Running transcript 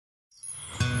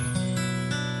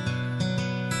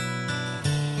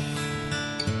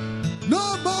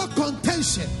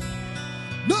tension,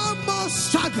 no more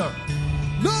struggle,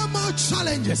 no more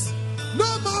challenges,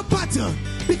 no more battle,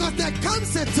 because there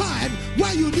comes a time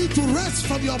where you need to rest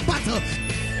from your battle.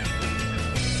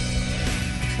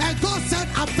 And God said,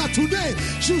 after today,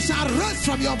 you shall rest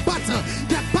from your battle.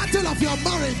 The battle of your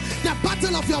marriage, the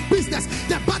battle of your business,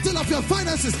 the battle of your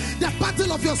finances, the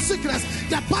battle of your sickness,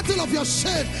 the battle of your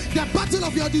shame, the battle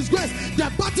of your disgrace,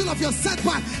 the battle of your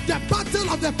setback, the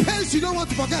battle of the pains you don't want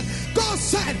to forget. God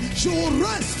said, you will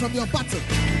rest from your battle.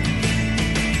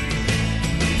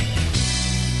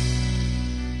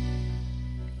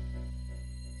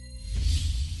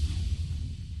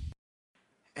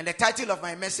 And the title of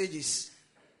my message is,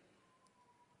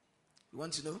 you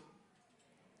want to know?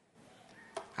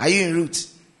 Are you in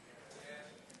Ruth?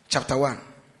 Chapter 1.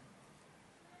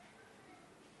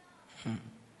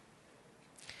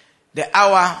 The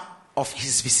hour of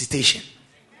his visitation.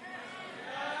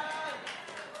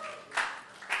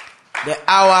 The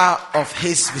hour of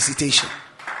his visitation.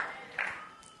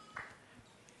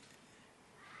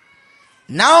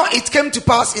 Now it came to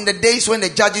pass in the days when the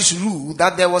judges ruled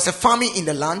that there was a famine in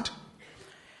the land.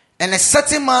 And a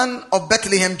certain man of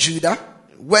Bethlehem, Judah,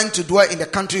 went to dwell in the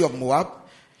country of Moab,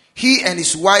 he and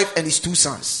his wife and his 2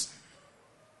 sons.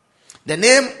 The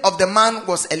name of the man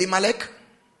was Elimelech.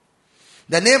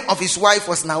 The name of his wife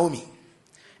was Naomi.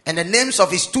 And the names of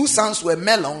his 2 sons were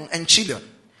Melon and Chilion,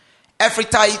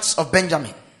 Ephrathites of Ephrathite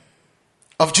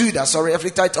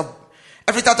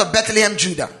of Bethlehem,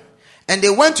 Judah. And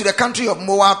they went to the country of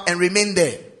Moab and remained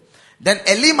there. Then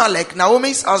Elimelech,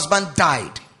 Naomi's husband,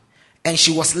 died, and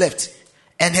she was left,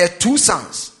 and her 2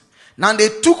 sons. Now they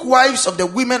took wives of the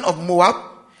women of Moab.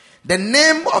 The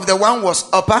name of the one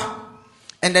was Orpah,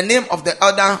 and the name of the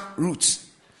other Ruth.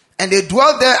 And they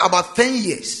dwelt there about 10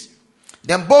 years.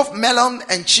 Then both Melon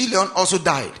and Chilion also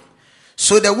died.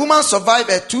 So the woman survived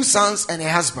her 2 sons and her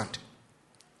husband.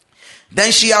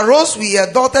 Then she arose with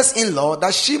her daughters-in-law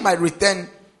that she might return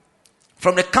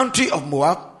from the country of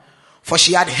Moab, for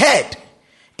she had heard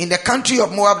in the country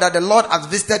of Moab that the Lord had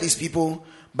visited his people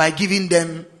by giving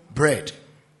them bread.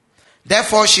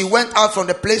 Therefore she went out from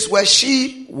the place where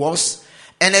she was,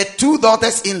 and her 2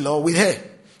 daughters-in-law with her.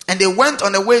 And they went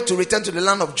on the way to return to the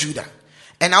land of Judah.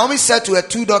 And Naomi said to her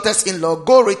 2 daughters-in-law,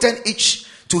 go return each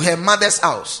to her mother's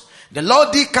house. The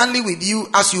Lord deal kindly with you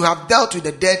as you have dealt with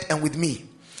the dead and with me.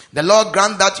 The Lord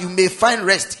grant that you may find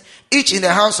rest, each in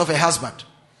the house of her husband.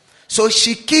 So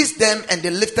she kissed them, and they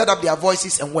lifted up their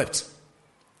voices and wept.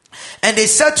 And they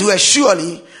said to her,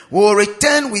 surely we will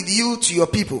return with you to your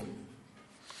people.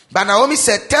 But Naomi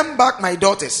said, turn back, my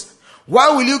daughters.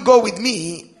 Why will you go with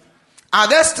me? Are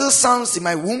there still sons in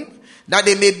my womb, that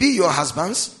they may be your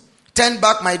husbands? Turn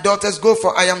back, my daughters, go,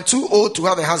 for I am too old to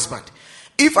have a husband.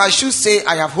 If I should say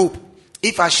I have hope,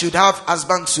 if I should have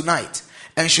husbands tonight,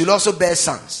 and should also bear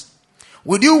sons,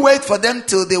 would you wait for them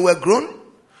till they were grown?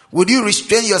 Would you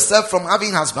restrain yourself from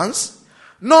having husbands?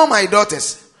 No, my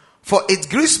daughters, for it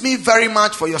grieves me very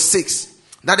much for your sakes,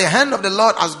 that the hand of the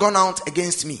Lord has gone out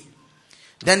against me.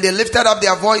 Then they lifted up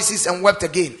their voices and wept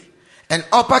again. And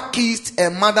Orpah kissed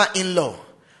her mother-in-law,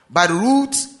 but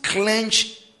Ruth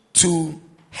clenched to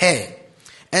her.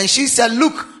 And she said,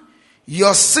 look,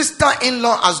 your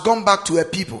sister-in-law has gone back to her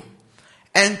people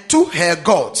and to her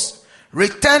gods.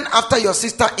 Return after your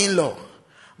sister-in-law.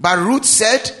 But Ruth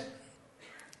said,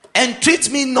 entreat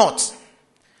me not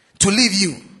to leave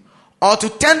you, or to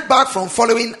turn back from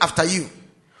following after you.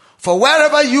 For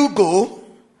wherever you go,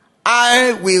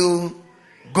 I will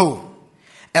go.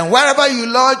 And wherever you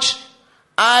lodge,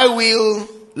 I will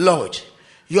lodge.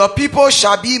 Your people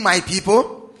shall be my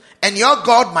people, and your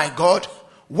God my God.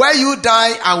 Where you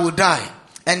die, I will die,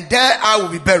 and there I will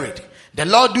be buried. The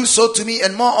Lord do so to me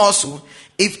and more also,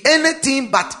 if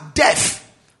anything but death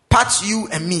parts you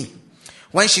and me.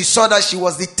 When she saw that she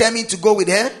was determined to go with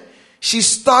her, she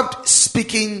stopped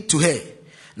speaking to her.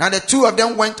 Now the 2 of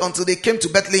them went until they came to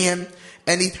Bethlehem.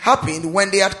 And it happened when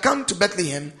they had come to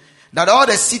Bethlehem that all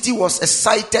the city was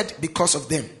excited because of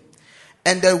them.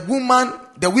 And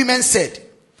the women said,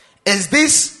 is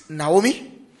this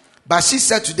Naomi? But she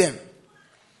said to them,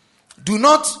 do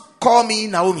not call me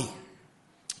Naomi.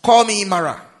 Call me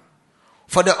Mara.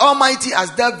 For the Almighty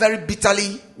has dealt very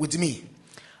bitterly with me.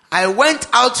 I went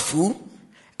out full,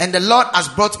 and the Lord has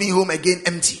brought me home again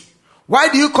empty. Why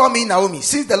do you call me Naomi?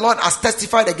 Since the Lord has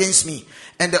testified against me,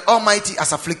 and the Almighty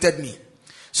has afflicted me.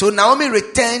 So Naomi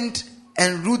returned,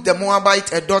 and Ruth the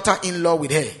Moabite, her daughter-in-law,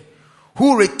 with her,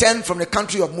 who returned from the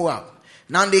country of Moab.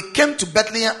 Now they came to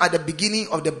Bethlehem at the beginning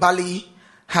of the barley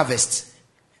harvest.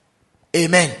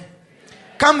 Amen.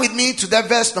 Come with me to that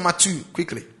verse number 2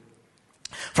 quickly.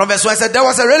 From verse 1, it said, there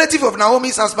was a relative of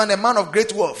Naomi's husband, a man of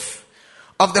great wealth,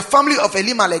 of the family of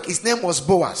Elimelech, his name was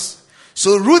Boaz.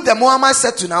 So Ruth the Moabite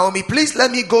said to Naomi, please let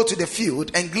me go to the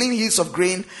field and glean heaps of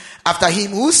grain after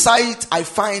him whose sight I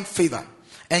find favor.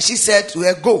 And she said to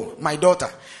her, go, my daughter.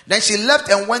 Then she left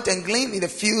and went and gleaned in the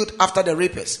field after the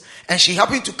reapers. And she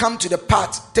happened to come to the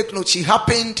path. Take note, she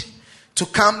happened to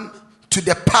come to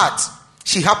the path.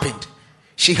 She happened.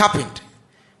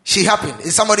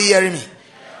 Is somebody hearing me?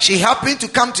 She happened to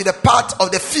come to the part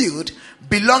of the field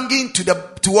belonging to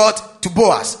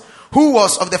Boaz, who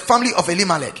was of the family of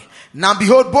Elimelech. Now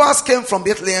behold, Boaz came from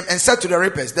Bethlehem and said to the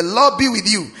reapers, the Lord be with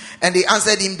you. And they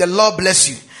answered him, the Lord bless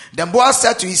you. Then Boaz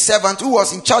said to his servant who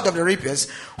was in charge of the reapers,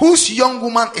 whose young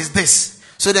woman is this?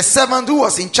 So the servant who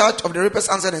was in charge of the reapers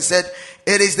answered and said,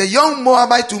 it is the young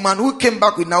Moabite woman who came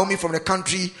back with Naomi from the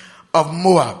country of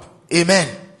Moab. Amen.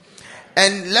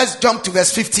 And let's jump to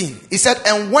verse 15. He said,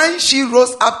 and when she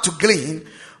rose up to glean,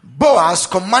 Boaz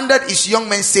commanded his young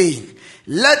men, saying,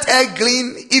 let her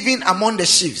glean even among the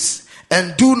sheaves,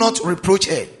 and do not reproach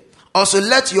her. Also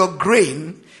let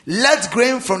grain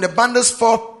from the bundles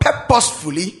fall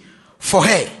purposefully for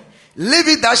her. Leave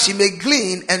it that she may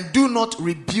glean, and do not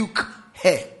rebuke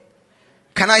her.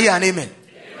 Can I hear an amen?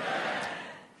 Amen.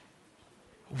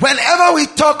 Whenever we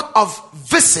talk of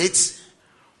visits,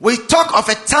 we talk of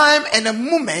a time and a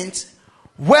moment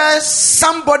where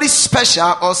somebody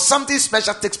special or something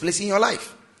special takes place in your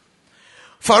life.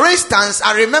 For instance,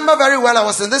 I remember very well I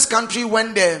was in this country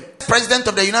when the President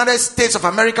of the United States of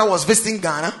America was visiting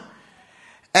Ghana.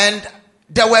 And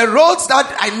there were roads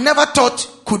that I never thought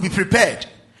could be prepared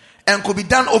and could be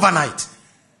done overnight.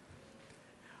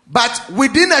 But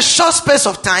within a short space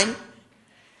of time,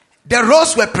 the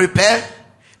roads were prepared.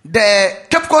 The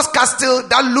Cape Coast Castle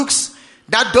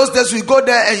that those days we go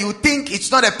there and you think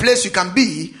it's not a place you can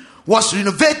be, was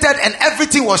renovated and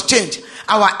everything was changed.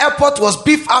 Our airport was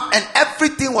beefed up and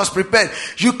everything was prepared.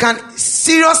 You can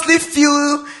seriously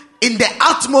feel in the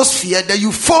atmosphere the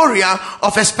euphoria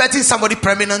of expecting somebody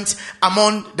prominent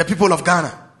among the people of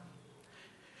Ghana.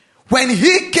 When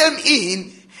he came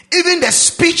in, even the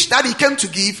speech that he came to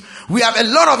give, we have a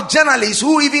lot of journalists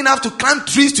who even have to climb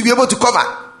trees to be able to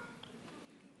cover.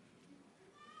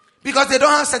 Because they don't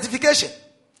have certification.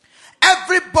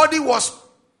 Everybody was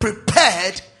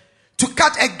prepared to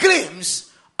catch a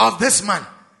glimpse of this man.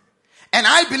 And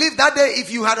I believe that day,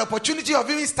 if you had opportunity of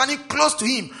even standing close to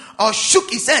him or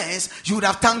shook his hands, you would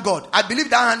have thanked God. I believe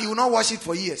that hand, you will not wash it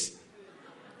for years.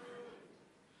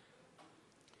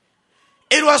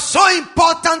 It was so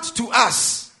important to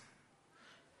us.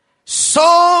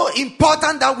 So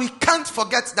important that we can't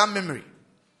forget that memory.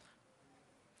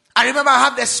 I remember I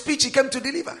had the speech he came to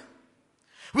deliver.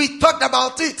 We talked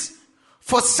about it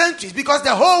for centuries because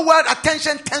the whole world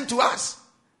attention turned to us.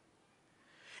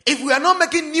 If we are not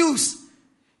making news,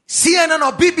 CNN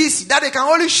or BBC, that they can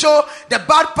only show the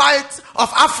bad part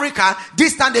of Africa,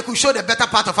 this time they could show the better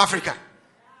part of Africa.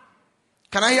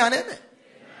 Can I hear an amen?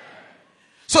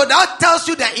 So that tells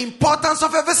you the importance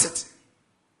of a visit.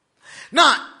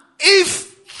 Now,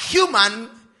 if human,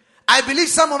 I believe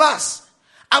some of us,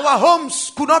 our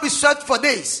homes could not be swept for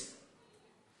days.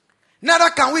 Neither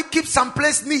can we keep some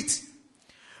place neat.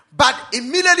 But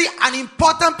immediately an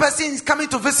important person is coming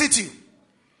to visit you,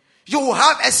 you will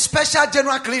have a special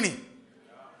general cleaning.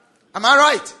 Am I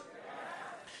right?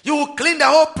 You will clean the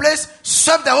whole place,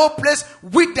 sweep the whole place,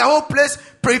 weed the whole place,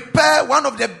 prepare one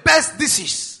of the best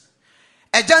dishes.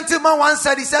 A gentleman once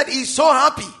said, he said he's so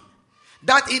happy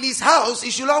that in his house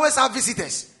he should always have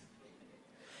visitors.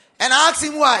 And I asked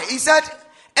him why. He said,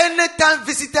 anytime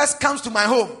visitors comes to my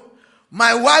home,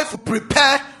 my wife will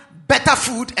prepare better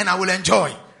food and I will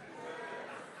enjoy.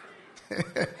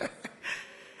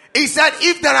 He said,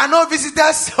 if there are no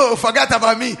visitors, oh, forget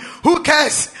about me. Who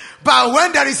cares? But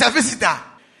when there is a visitor,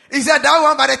 he said, that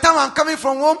one, by the time I'm coming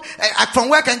from home, from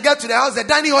work and get to the house, the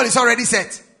dining hall is already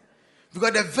set.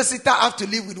 Because the visitor have to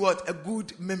live with what? A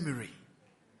good memory.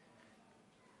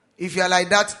 If you are like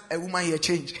that, a woman here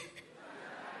change.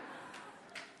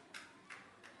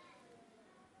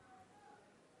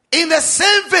 In the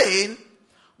same vein,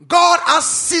 God has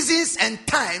seasons and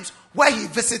times where he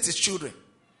visits his children.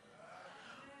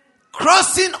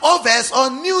 Crossing overs or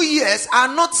New Year's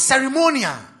are not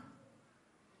ceremonial.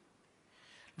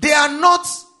 They are not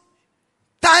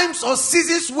times or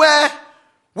seasons where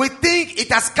we think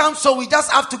it has come, so we just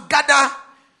have to gather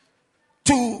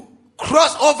to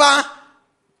cross over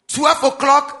 12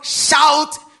 o'clock,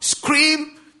 shout,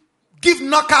 scream, give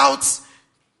knockouts,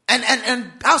 and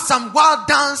have some wild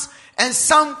dance, and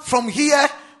some from here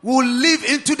will live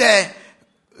into the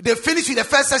they finish with the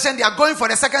first session, they are going for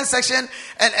the second section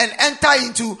and enter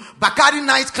into Bacardi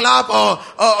nightclub or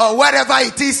wherever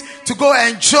it is to go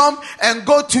and jump and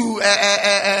go to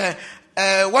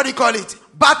what do you call it?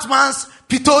 Batman's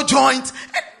Pito joint.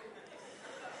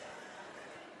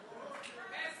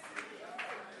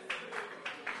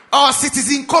 Or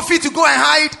Citizen Coffee to go and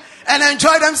hide and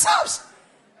enjoy themselves.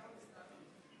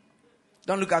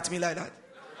 Don't look at me like that.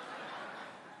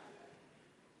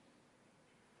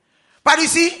 But you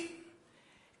see,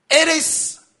 it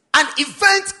is an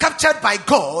event captured by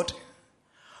God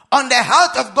on the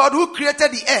heart of God who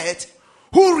created the earth,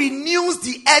 who renews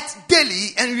the earth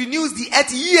daily and renews the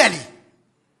earth yearly.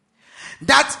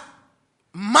 That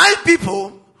my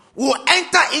people will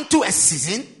enter into a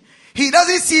season. He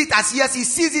doesn't see it as years, he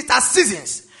sees it as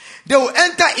seasons. They will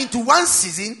enter into one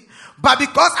season, but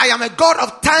because I am a God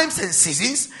of times and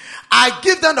seasons, I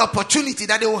give them the opportunity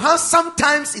that they will have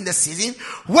sometimes in the season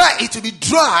where it will be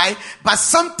dry, but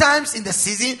sometimes in the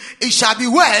season it shall be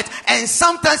wet, and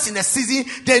sometimes in the season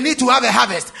they need to have a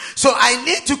harvest. So I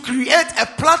need to create a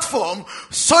platform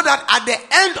so that at the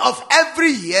end of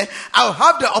every year I'll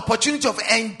have the opportunity of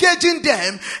engaging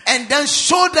them and then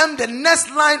show them the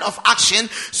next line of action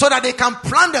so that they can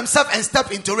plan themselves and step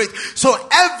into it. So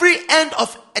at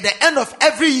the end of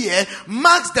every year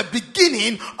marks the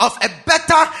beginning of a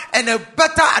better and a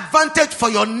better advantage for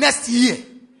your next year.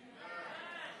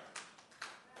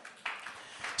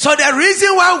 So the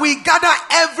reason why we gather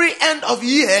every end of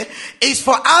year is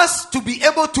for us to be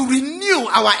able to renew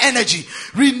our energy,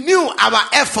 renew our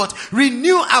effort,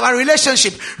 renew our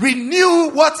relationship, renew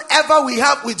whatever we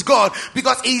have with God,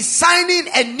 because He's signing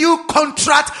a new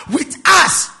contract with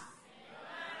us.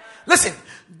 Listen.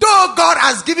 Though God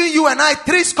has given you and I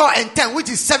 70, which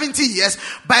is 70 years,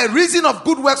 by reason of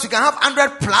good works, we can have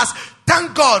 100 plus.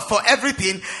 Thank God for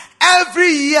everything.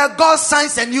 Every year, God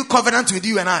signs a new covenant with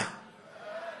you and I.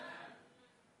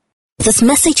 This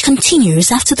message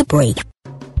continues after the break.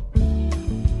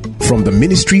 From the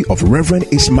ministry of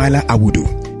Reverend Ismaila Awudu,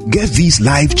 get these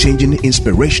life-changing,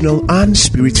 inspirational, and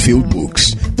spirit-filled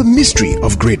books: The Mystery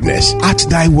of Greatness, At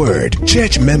Thy Word,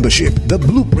 Church Membership, The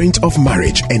Blueprint of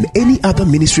Marriage, and any other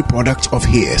ministry product of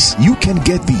his. You can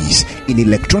get these in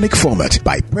electronic format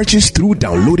by purchase through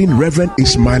downloading Reverend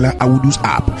Ismaila Awudu's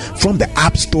app from the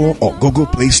App Store or Google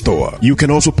Play Store. You can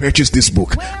also purchase this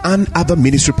book and other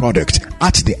ministry product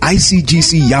at the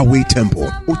ICGC Yahweh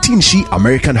Temple, Otinshi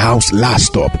American House, Last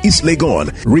Stop, East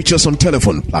Legon. Reach us on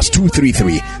telephone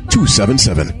 +233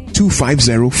 277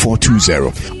 250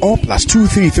 420 or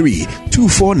 +233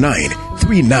 249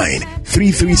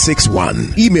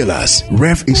 393361. Email us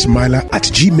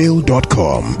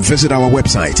revismaila@gmail.com. Visit our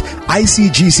website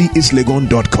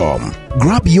icgcislegon.com.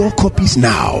 Grab your copies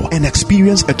now and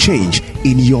experience a change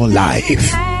in your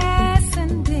life.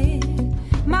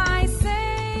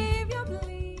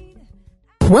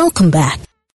 Welcome back.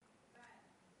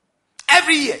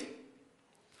 Every year.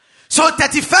 So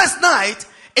 31st night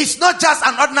is not just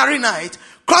an ordinary night.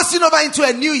 Crossing over into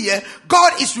a new year,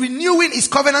 God is renewing His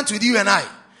covenant with you and I.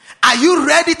 Are you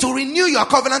ready to renew your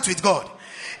covenant with God?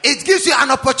 It gives you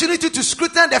an opportunity to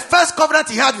scrutinize the first covenant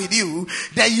He had with you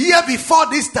the year before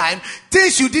this time.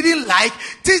 Things you didn't like,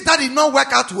 things that did not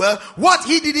work out well, what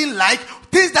He didn't like,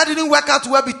 things that didn't work out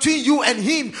well between you and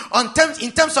Him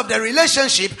in terms of the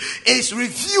relationship is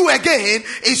review again,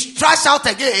 is trash out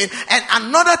again, and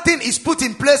another thing is put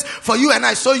in place for you and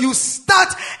I. So you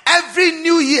start every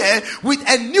new year with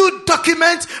a new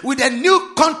document, with a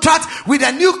new contract, with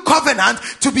a new covenant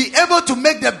to be able to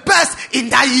make the best in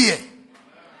that year.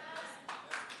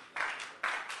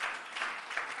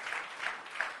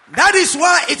 That is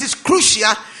why it is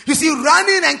crucial. You see,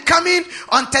 running and coming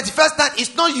on 31st night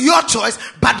is not your choice,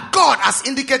 but God has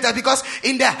indicated, because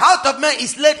in the heart of man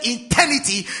is laid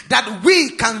eternity that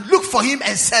we can look for Him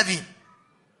and serve Him.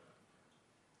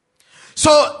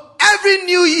 So every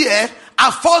new year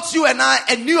affords you and I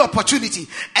a new opportunity,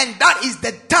 and that is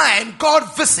the time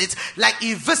God visits, like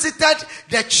He visited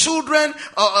the children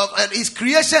of His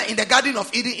creation in the Garden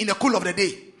of Eden in the cool of the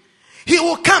day. He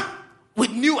will come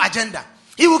with new agenda.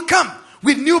 He will come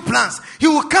with new plans. He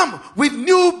will come with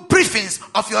new briefings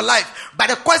of your life. But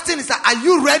the question is that, are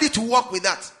you ready to walk with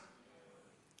that?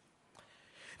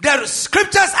 The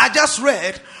scriptures I just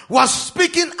read was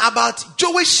speaking about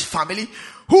Jewish family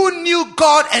who knew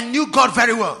God and knew God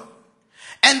very well.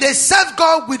 And they served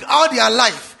God with all their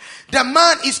life. The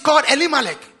man is called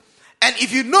Elimelech. And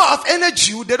if you know of any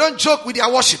Jew, they don't joke with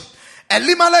their worship.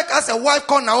 Elimelech has a wife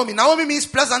called Naomi. Naomi means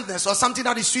pleasantness or something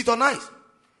that is sweet or nice.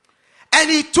 And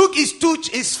he took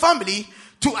his family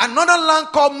to another land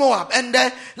called Moab. And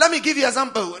let me give you an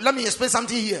example. Let me explain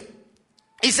something here.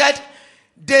 He said,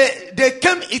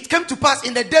 it came to pass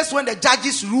in the days when the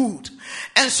judges ruled.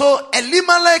 And so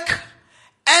Elimelech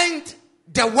and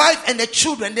the wife and the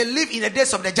children, they live in the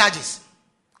days of the judges.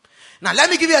 Now let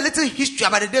me give you a little history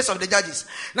about the days of the judges.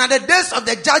 Now the days of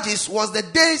the judges was the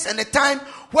days and the time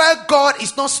where God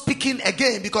is not speaking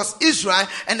again, because Israel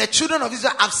and the children of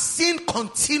Israel have sinned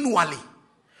continually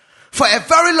for a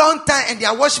very long time, and they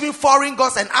are worshiping foreign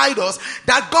gods and idols,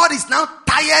 that God is now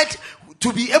tired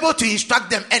to be able to instruct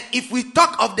them. And if we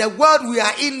talk of the world we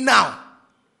are in now,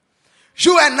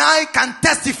 you and I can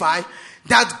testify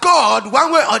that God,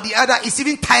 one way or the other, is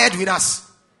even tired with us.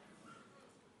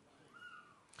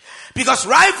 Because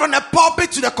right from the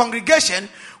pulpit to the congregation,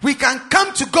 we can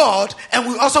come to God, and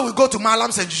we also will go to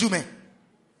Malams and Jume.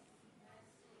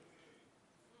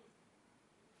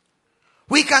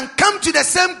 We can come to the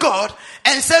same God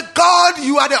and say, God,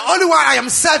 you are the only one I am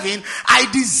serving. I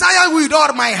desire with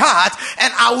all my heart,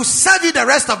 and I will serve you the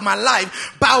rest of my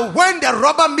life. But when the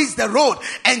rubber meets the road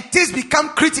and things become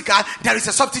critical, there is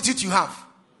a substitute you have.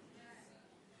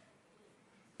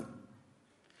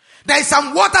 There is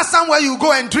some water somewhere you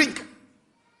go and drink.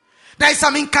 There is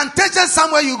some incantation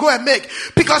somewhere you go and make.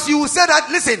 Because you will say that,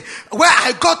 listen, where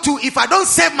I got to, if I don't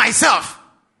save myself,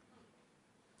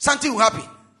 something will happen.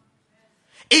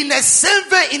 In the same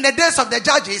way, in the days of the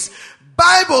judges,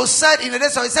 Bible said in the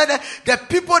days of, it said that the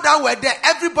people that were there,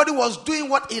 everybody was doing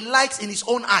what he likes in his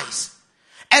own eyes.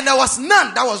 And there was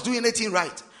none that was doing anything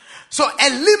right. So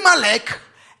Elimelech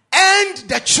and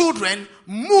the children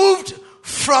moved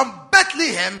from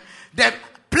Bethlehem, the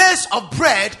place of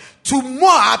bread, to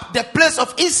Moab, the place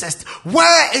of incest,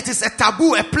 where it is a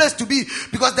taboo, a place to be,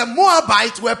 because the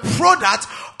Moabites were product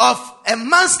of a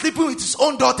man sleeping with his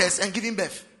own daughters and giving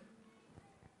birth.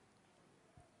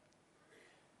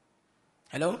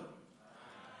 Hello?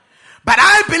 But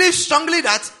I believe strongly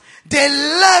that they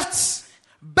left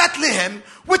Bethlehem,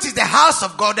 which is the house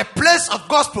of God, the place of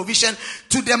God's provision,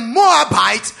 to the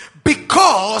Moabites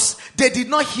because they did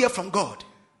not hear from God.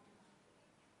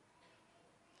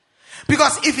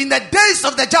 Because if in the days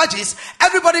of the judges,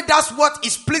 everybody does what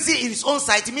is pleasing in his own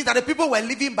sight, it means that the people were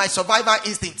living by survival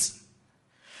instincts.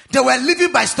 They were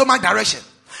living by stomach direction.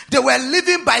 They were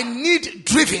living by need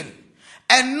driven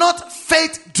and not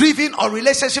faith driven or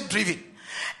relationship driven.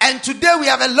 And today we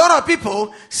have a lot of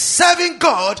people serving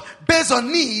God based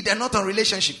on need and not on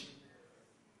relationship.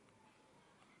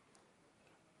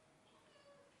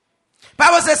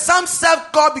 Bible says some serve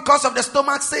God because of the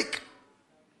stomach's sake.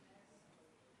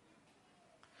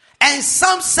 And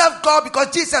some serve God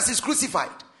because Jesus is crucified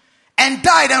and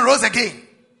died and rose again.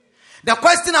 The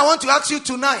question I want to ask you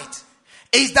tonight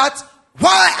is that,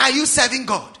 why are you serving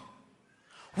God?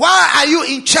 Why are you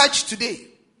in church today?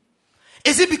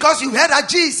 Is it because you heard that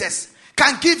Jesus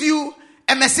can give you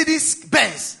a Mercedes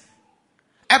Benz,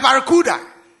 a Barracuda,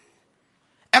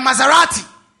 a Maserati,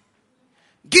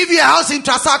 give you a house in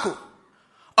Trasaco,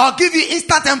 or give you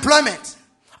instant employment,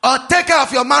 or take care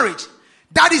of your marriage?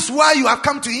 That is why you have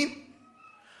come to him?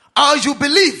 Or you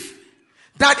believe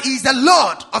that he is the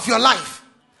Lord of your life?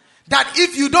 That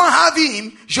if you don't have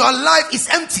him, your life is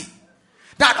empty.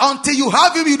 That until you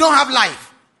have him, you don't have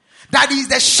life. That he is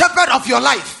the shepherd of your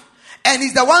life. And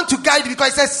he's the one to guide you,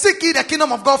 because he says, seek ye the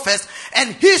kingdom of God first,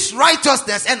 and his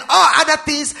righteousness, and all other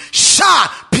things shall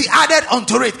be added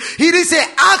unto it. He didn't say,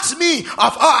 ask me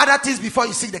of all other things before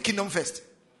you seek the kingdom first.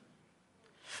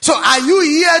 So are you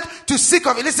here to seek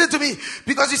of it? Listen to me.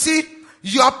 Because you see,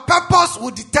 your purpose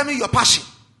will determine your passion.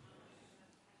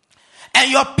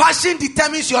 And your passion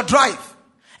determines your drive.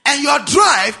 And your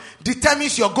drive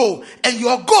determines your goal. And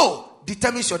your goal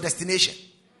determines your destination.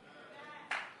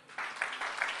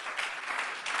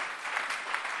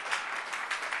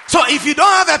 So if you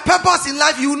don't have a purpose in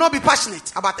life, you will not be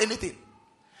passionate about anything.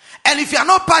 And if you are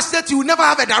not passionate, you will never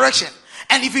have a direction.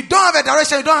 And if you don't have a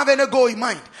direction, you don't have any goal in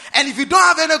mind. And if you don't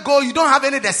have any goal, you don't have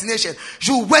any destination.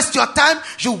 You waste your time.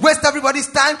 You waste everybody's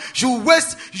time. You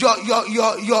waste your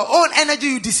own energy.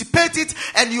 You dissipate it.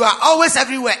 And you are always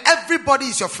everywhere. Everybody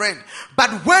is your friend. But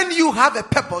when you have a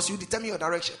purpose, you determine your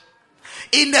direction.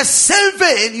 In the same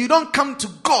vein, you don't come to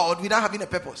God without having a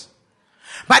purpose.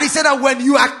 But he said that when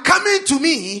you are coming to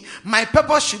me, my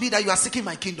purpose should be that you are seeking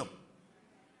my kingdom.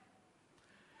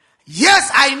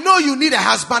 Yes, I know you need a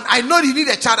husband. I know you need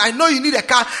a child. I know you need a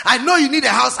car. I know you need a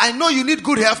house. I know you need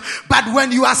good health. But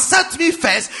when you accept me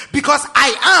first, because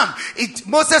I am.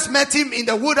 Moses met him in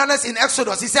the wilderness in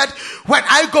Exodus. He said, when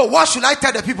I go, what should I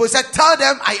tell the people? He said, tell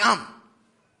them I am.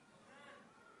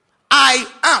 I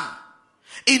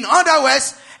am. In other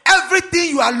words, everything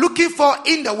you are looking for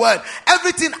in the world,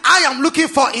 everything I am looking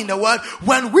for in the world,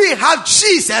 when we have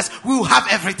Jesus, we will have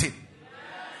everything.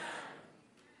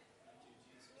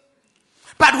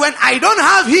 But when I don't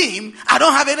have him, I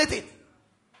don't have anything.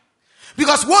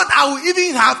 Because what I will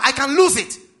even have, I can lose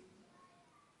it.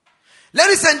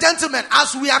 Ladies and gentlemen,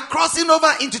 as we are crossing over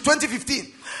into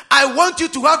 2015, I want you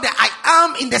to have the I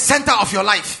am in the center of your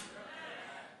life.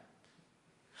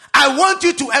 I want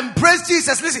you to embrace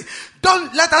Jesus. Listen,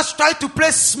 don't let us try to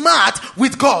play smart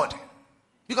with God.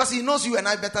 Because he knows you and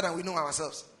I better than we know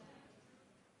ourselves.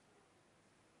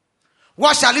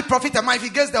 What shall it profit a man if he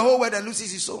gets the whole world and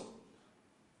loses his soul?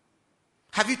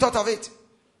 Have you thought of it?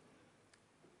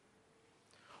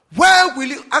 Where will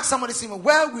you, ask somebody,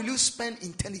 where will you spend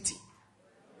eternity?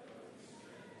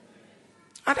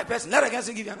 Other person, let a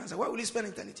person give you an answer. Where will you spend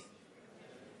eternity?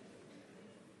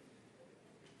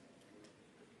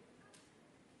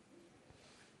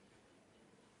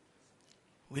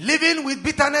 We're living with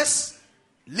bitterness,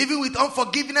 living with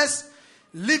unforgiveness,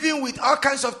 living with all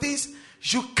kinds of things.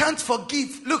 You can't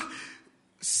forgive. Look,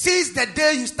 since the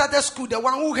day you started school, the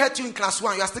one who hurt you in class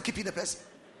 1, you are still keeping the person.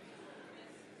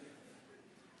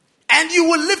 And you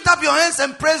will lift up your hands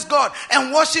and praise God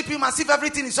and worship him as if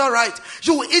everything is all right.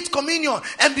 You will eat communion,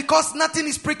 and because nothing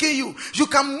is pricking you, you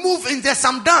can move in there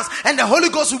some dance and the Holy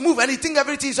Ghost will move and you think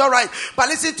everything is all right. But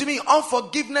listen to me,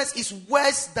 unforgiveness is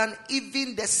worse than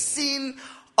even the sin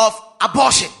of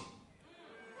abortion.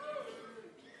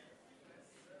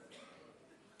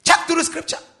 Check through the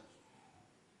scripture.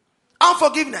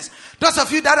 Unforgiveness. Those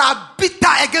of you that are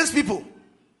bitter against people,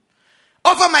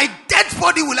 over my dead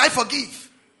body will I forgive.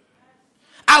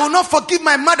 I will not forgive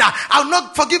my mother. I will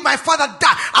not forgive my father.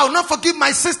 I will not forgive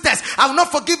my sisters. I will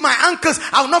not forgive my uncles.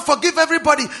 I will not forgive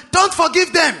everybody. Don't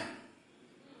forgive them.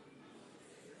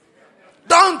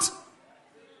 Don't.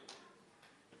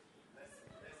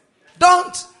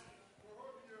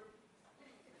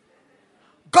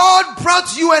 God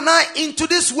brought you and I into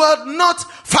this world not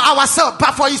for ourselves,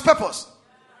 but for his purpose.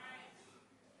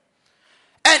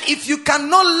 And if you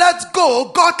cannot let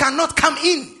go, God cannot come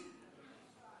in.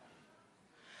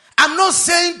 I'm not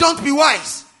saying don't be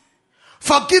wise.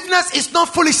 Forgiveness is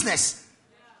not foolishness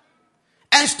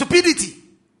and stupidity.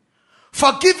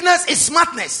 Forgiveness is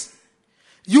smartness.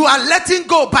 You are letting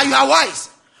go, but you are wise.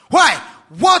 Why?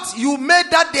 What you made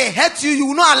that they hurt you, you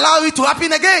will not allow it to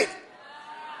happen again.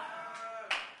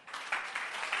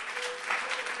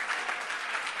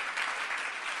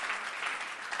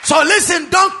 So listen,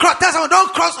 don't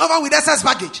cross over with excess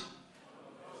baggage.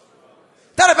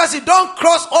 Tell the person, don't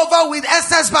cross over with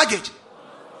excess baggage.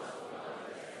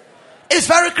 It's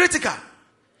very critical.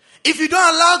 If you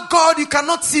don't allow God, you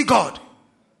cannot see God.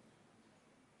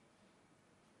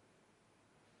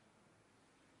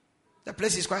 The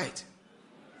place is quiet.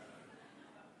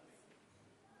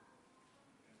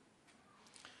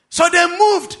 So they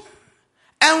moved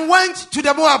and went to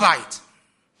the Moabite.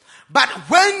 But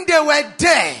when they were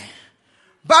there,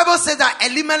 Bible said that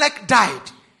Elimelech died.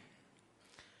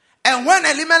 And when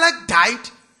Elimelech died,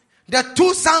 the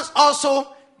 2 sons also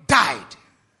died.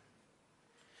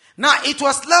 Now it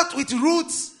was left with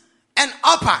Ruth and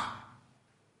Orpah.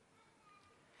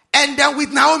 And then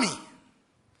with Naomi.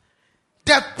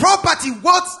 The property,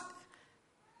 what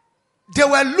they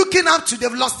were looking up to,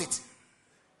 they've lost it.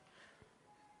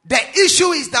 The issue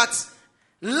is that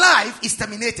life is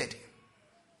terminated.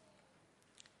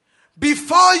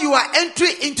 Before you are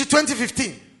entering into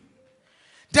 2015,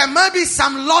 there may be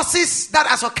some losses that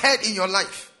has occurred in your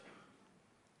life.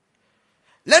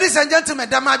 Ladies and gentlemen,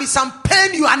 there might be some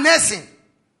pain you are nursing.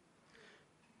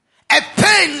 A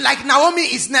pain like Naomi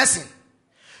is nursing.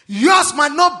 Yours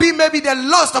might not be maybe the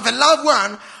loss of a loved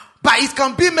one, but it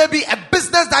can be maybe a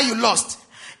business that you lost.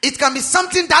 It can be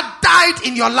something that died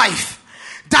in your life.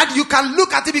 That you can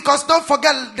look at it, because don't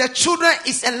forget, the children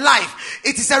is a life.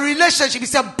 It is a relationship.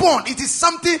 It's a bond. It is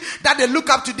something that they look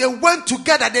up to. They went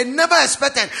together. They never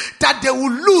expected that they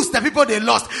would lose the people they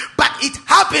lost. But it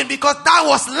happened because that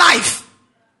was life.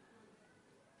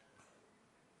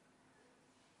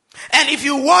 And if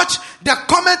you watch the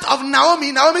comment of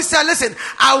Naomi, Naomi said, listen,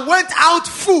 I went out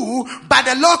full, but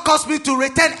the Lord caused me to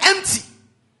return empty.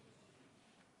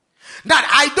 That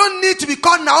I don't need to be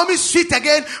called Naomi sweet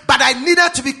again, but I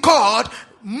needed to be called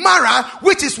Mara,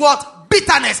 which is what?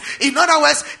 Bitterness. In other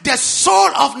words, the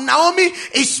soul of Naomi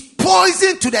is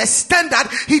poisoned to the extent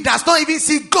that he does not even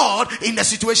see God in the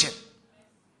situation.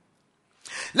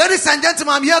 Ladies and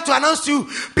gentlemen, I'm here to announce to you,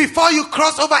 before you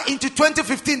cross over into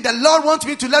 2015, the Lord wants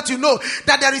me to let you know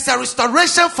that there is a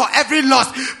restoration for every loss.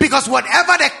 Because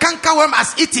whatever the cankerworm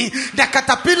has eaten, the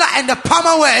caterpillar and the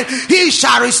palmerworm, he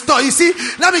shall restore. You see,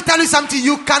 let me tell you something.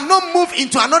 You cannot move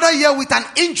into another year with an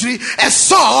injury, a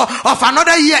sore of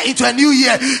another year into a new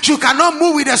year. You cannot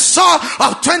move with a sore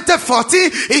of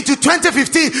 2014 into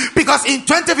 2015. Because in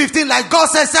 2015, like God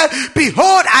said,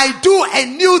 behold, I do a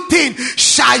new thing.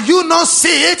 Shall you not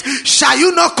see it? Shall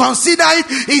you not consider it?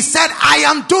 He said, I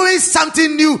am doing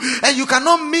something new, and you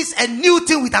cannot mix a new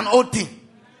thing with an old thing.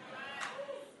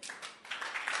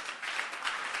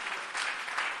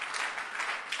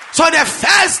 So the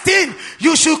first thing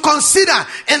you should consider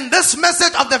in this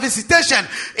message of the visitation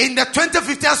in the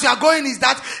 2015 as we are going is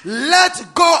that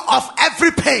let go of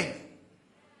every pain.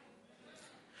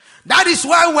 That is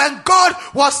why when God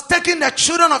was taking the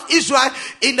children of Israel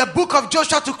in the book of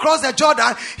Joshua to cross the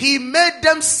Jordan, he made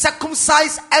them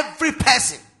circumcise every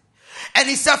person. And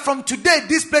he said, from today,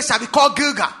 this place shall be called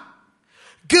Gilgal.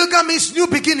 Gilgal means new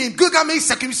beginning. Gilgal means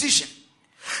circumcision.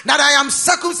 That I am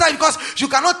circumcised because you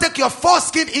cannot take your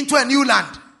foreskin into a new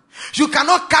land. You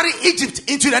cannot carry Egypt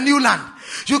into the new land.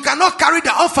 You cannot carry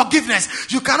the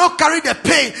unforgiveness. You cannot carry the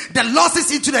pain, the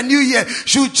losses into the new year.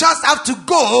 You just have to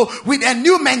go with a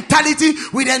new mentality,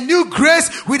 with a new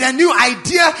grace, with a new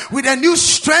idea, with a new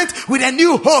strength, with a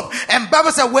new hope. And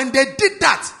Bible said when they did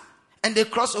that and they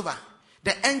crossed over,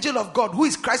 the angel of God, who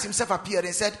is Christ himself, appeared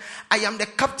and said, I am the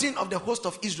captain of the host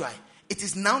of Israel. It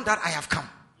is now that I have come.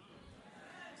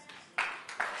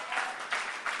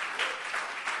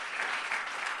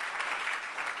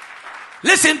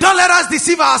 Listen, don't let us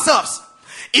deceive ourselves.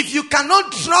 If you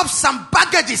cannot drop some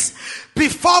baggages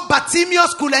before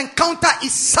Bartimaeus could encounter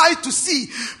his sight to see,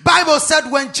 Bible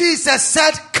said when Jesus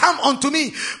said, come unto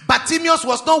me, Bartimaeus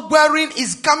was not wearing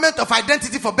his garment of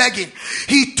identity for begging.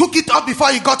 He took it off before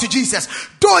he got to Jesus.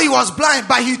 Though he was blind,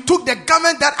 but he took the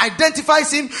garment that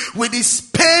identifies him with his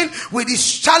pain, with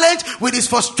his challenge, with his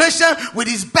frustration, with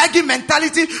his begging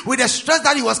mentality, with the stress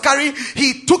that he was carrying.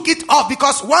 He took it off,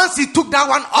 because once he took that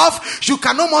one off, you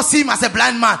can no more see him as a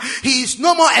blind man. He is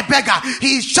no more a beggar.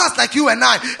 He is just like you and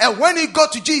I. And when he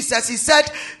got to Jesus, he said,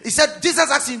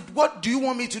 Jesus asked him, what do you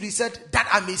want me to do? He said, that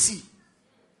I may see.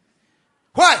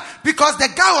 Why? Because the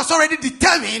guy was already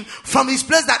determined from his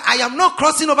place that I am not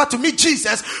crossing over to meet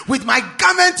Jesus with my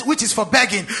garment which is for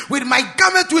begging, with my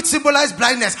garment which symbolizes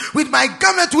blindness, with my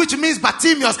garment which means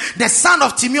Bartimaeus, the son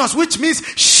of Timaeus, which means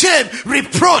shame,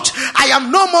 reproach. I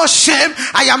am no more shame.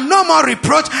 I am no more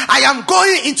reproach. I am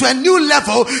going into a new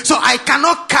level, so I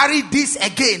cannot carry this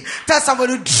again. Tell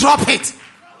somebody, drop it.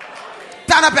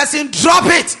 Tell a person, drop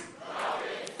it.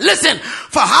 Listen,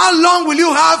 for how long will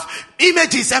you have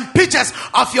images and pictures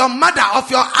of your mother, of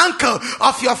your uncle,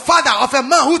 of your father, of a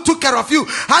man who took care of you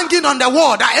hanging on the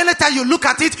wall, that anytime you look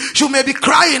at it, you may be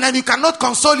crying and you cannot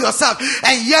console yourself,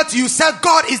 and yet you say,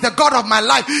 God is the God of my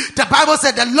life. The Bible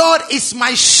said the Lord is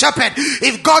my shepherd.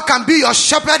 If God can be your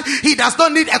shepherd, he does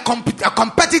not need a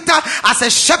competitor as a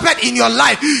shepherd in your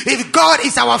life. If God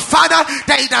is our father,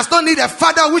 then he does not need a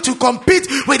father which will compete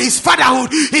with his fatherhood.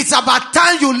 It's about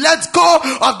time you let go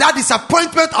of that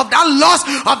disappointment, of that loss,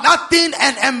 of that thing,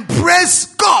 and embrace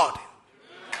God.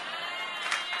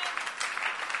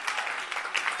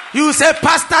 You say,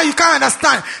 Pastor, you can't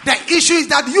understand. The issue is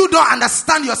that you don't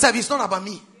understand yourself. It's not about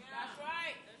me.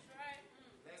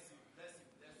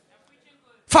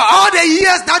 For all the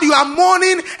years that you are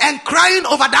mourning and crying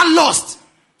over that loss,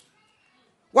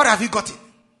 what have you gotten?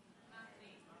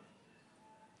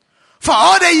 For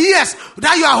all the years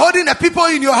that you are holding the people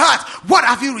in your heart, what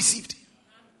have you received?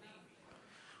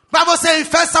 Bible says in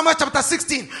 1 Samuel chapter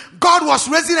 16, God was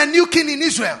raising a new king in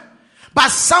Israel, but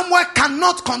Samuel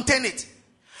cannot contain it,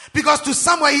 because to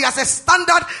Samuel he has a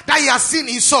standard that he has seen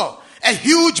in Saul, a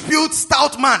huge built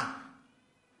stout man.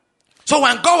 So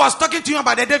when God was talking to him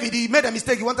about the David, he made a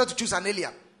mistake. He wanted to choose an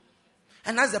Eliab,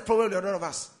 and that's the problem with a lot of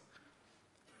us.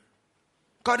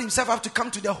 God himself have to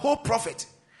come to the whole prophet,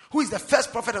 who is the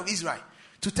first prophet of Israel,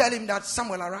 to tell him that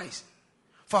Samuel, arise.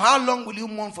 For how long will you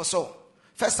mourn for Saul?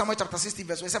 1 Samuel chapter 16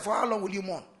 verse 1. He said, for how long will you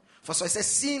mourn? For Saul. He said,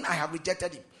 seeing I have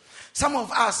rejected him. Some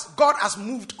of us, God has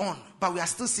moved on, but we are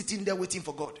still sitting there waiting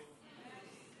for God.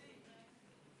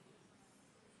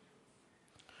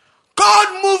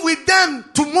 God moved with them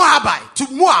to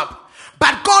Moab,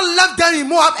 but God left them in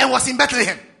Moab and was in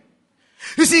Bethlehem.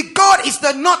 You see, God is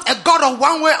not a God of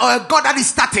one way or a God that is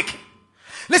static.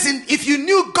 Listen, if you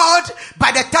knew God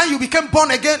by the time you became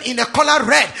born again in the color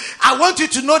red, I want you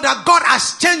to know that God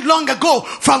has changed long ago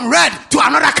from red to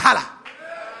another color.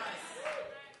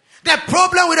 The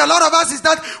problem with a lot of us is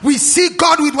that we see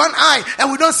God with one eye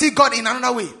and we don't see God in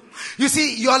another way. You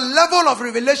see, your level of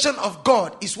revelation of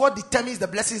God is what determines the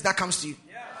blessings that comes to you.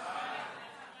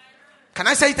 Can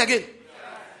I say it again?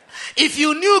 If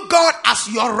you knew God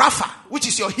as your Rapha, which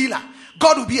is your healer,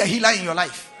 God will be a healer in your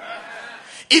life.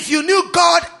 If you knew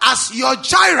God as your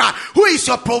Jireh, who is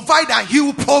your provider, he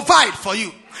will provide for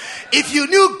you. If you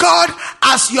knew God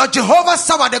as your Jehovah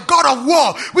Sabbath, the God of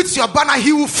war, which is your banner,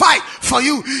 he will fight for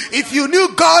you. If you knew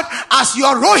God as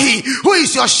your Rohi, who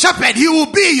is your shepherd, he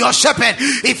will be your shepherd.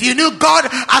 If you knew God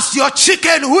as your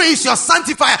chicken, who is your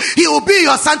sanctifier, he will be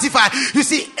your sanctifier. You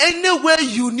see, anywhere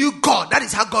you knew God, that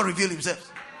is how God revealed himself.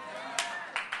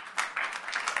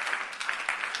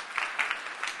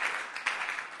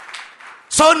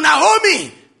 So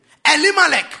Naomi,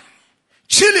 Elimelech,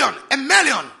 Chilion, and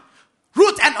Melion,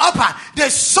 Ruth and Orpah, they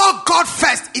saw God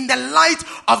first in the light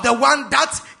of the one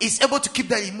that is able to keep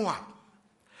them in Moab.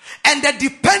 And the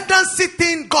dependency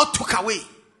thing God took away.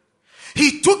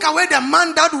 He took away the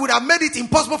man that would have made it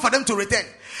impossible for them to return.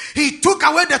 He took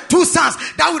away the two sons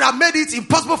that would have made it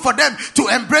impossible for them to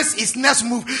embrace his next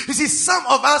move. You see, some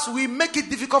of us, we make it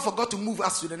difficult for God to move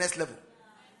us to the next level.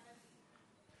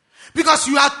 Because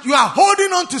you are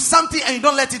holding on to something and you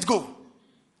don't let it go.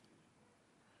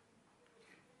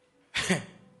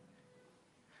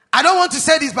 I don't want to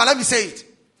say this, but let me say it.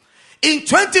 In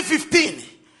 2015,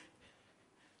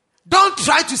 don't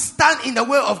try to stand in the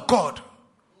way of God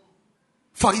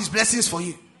for his blessings for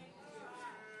you.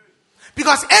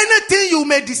 Because anything you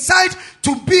may decide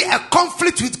to be a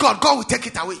conflict with God, God will take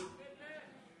it away.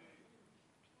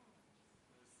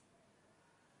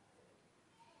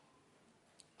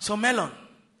 So Melon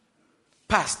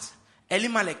passed.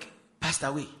 Elimelech passed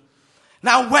away.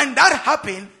 Now when that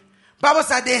happened, Bible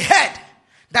said they heard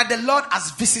that the Lord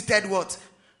has visited what?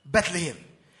 Bethlehem.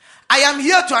 I am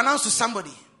here to announce to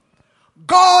somebody,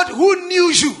 God who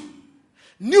knew you,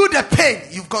 knew the pain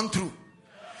you've gone through.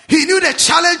 He knew the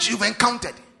challenge you've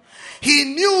encountered.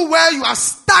 He knew where you are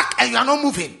stuck and you are not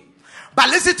moving. But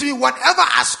listen to me, whatever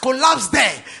has collapsed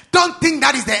there, don't think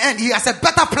that is the end. He has a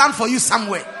better plan for you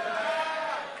somewhere.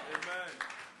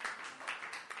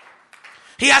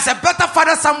 He has a better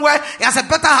father somewhere. He has a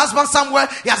better husband somewhere.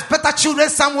 He has better children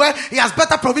somewhere. He has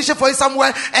better provision for you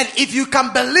somewhere. And if you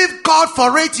can believe God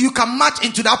for it, you can march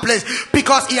into that place.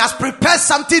 Because he has prepared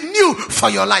something new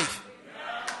for your life.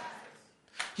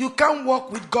 You can't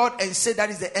walk with God and say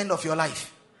that is the end of your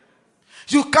life.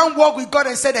 You can't walk with God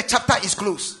and say the chapter is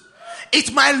closed.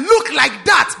 It might look like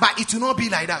that, but it will not be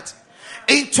like that.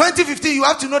 In 2015, you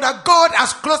have to know that God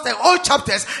has closed the old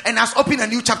chapters and has opened a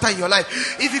new chapter in your life.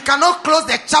 If you cannot close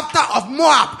the chapter of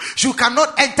Moab, you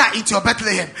cannot enter into your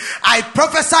Bethlehem. I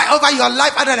prophesy over your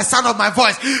life under the sound of my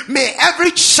voice. May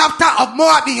every chapter of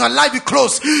Moab in your life be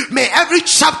closed. May every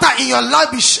chapter in your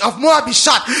life of Moab be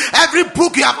shut. Every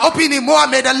book you have opened in Moab,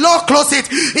 may the Lord close it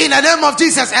in the name of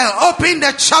Jesus and open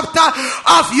the chapter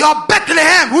of your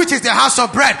Bethlehem, which is the house of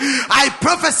bread. I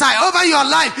prophesy over your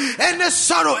life, any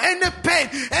sorrow, any pain,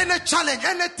 any challenge,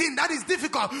 anything that is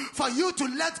difficult for you to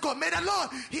let go, may the Lord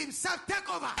himself take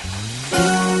over.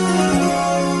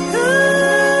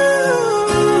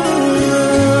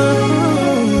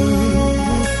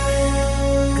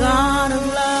 God of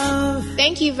love.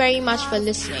 Thank you very much for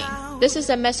listening. This is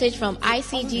a message from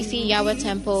ICGC Yahweh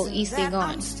Temple, East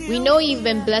Legon. We know you've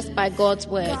been blessed by God's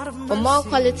word. For more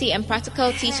quality and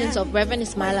practical teachings of Reverend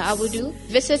Ismaila Abudu,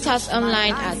 visit us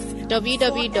online at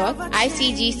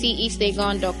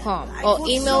www.icgceastlegon.com or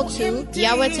email to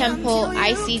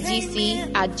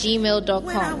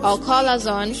yahwehtemple@gmail.com or call us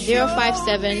on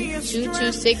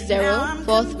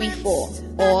 057-2260-434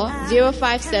 or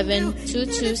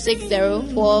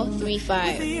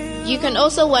 057-2260-435. You can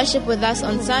also worship with us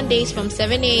on Sundays from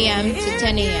 7 a.m. to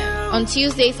 10 a.m. On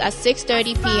Tuesdays at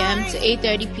 6:30 p.m. to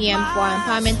 8:30 p.m. for our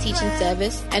empowerment teaching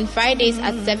service, and Fridays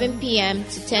at 7 p.m.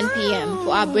 to 10 p.m.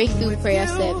 for our breakthrough prayer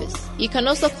service. You can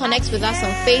also connect with us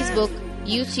on Facebook,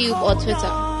 YouTube, or Twitter.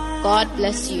 God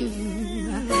bless you.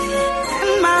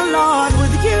 And my Lord,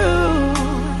 with you,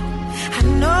 I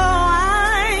know